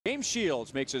James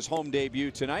Shields makes his home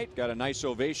debut tonight. Got a nice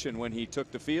ovation when he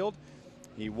took the field.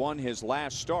 He won his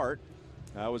last start.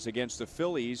 That was against the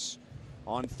Phillies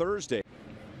on Thursday.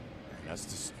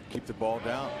 That's to keep the ball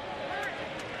down.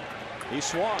 He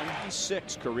swung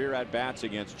 6 career at bats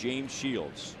against James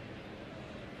Shields.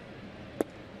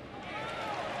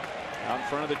 Out in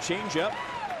front of the changeup,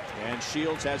 and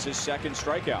Shields has his second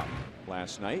strikeout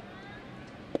last night.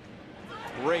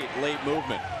 Great late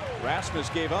movement. Rasmus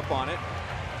gave up on it,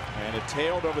 and it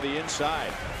tailed over the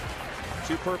inside.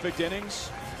 2 perfect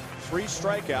innings, 3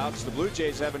 strikeouts. The Blue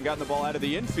Jays haven't gotten the ball out of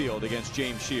the infield against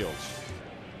James Shields.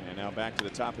 And now back to the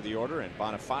top of the order, and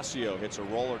Bonifacio hits a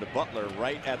roller to Butler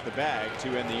right at the bag to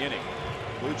end the inning.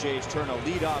 Blue Jays turn a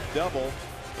leadoff double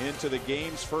into the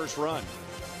game's first run.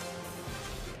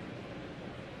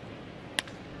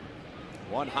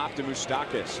 One hop to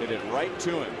Moustakas, hit it right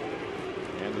to him,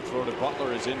 and the throw to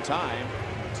Butler is in time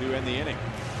to end the inning.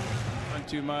 Not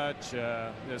too much.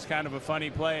 There's kind of a funny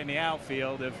play in the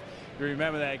outfield. If you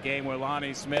remember that game where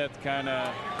Lonnie Smith kind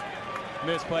of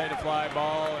misplayed a fly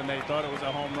ball and they thought it was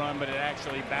a home run, but it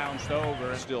actually bounced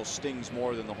over. It still stings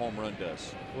more than the home run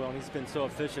does. Well, and he's been so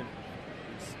efficient.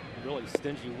 He's really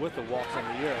stingy with the walks on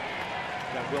the year.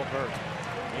 That will hurt.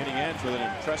 The inning ends with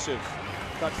an impressive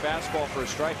cut fastball for a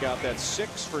strikeout. That's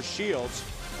 6 for Shields.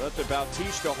 But the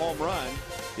Bautista home run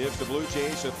gives the Blue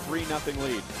Jays a 3-0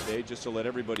 lead. They just to let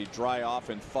everybody dry off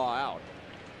and thaw out.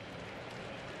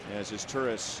 As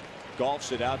Izturis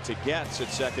golfs it out to Getz at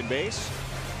second base.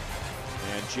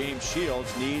 And James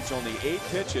Shields needs only 8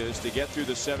 pitches to get through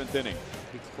the 7th inning.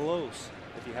 Be close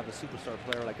if you have a superstar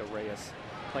player like a Reyes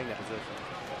playing that position.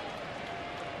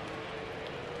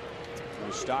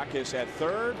 Moustakas at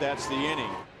third. That's the inning.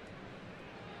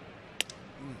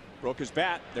 Broke his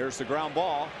bat. There's the ground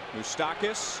ball.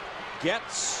 Moustakas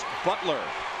gets Butler.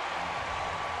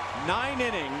 9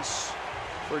 innings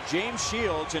for James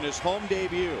Shields in his home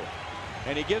debut.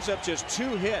 And he gives up just 2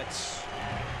 hits.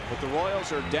 But the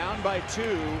Royals are down by 2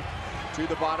 to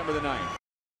the bottom of the 9th.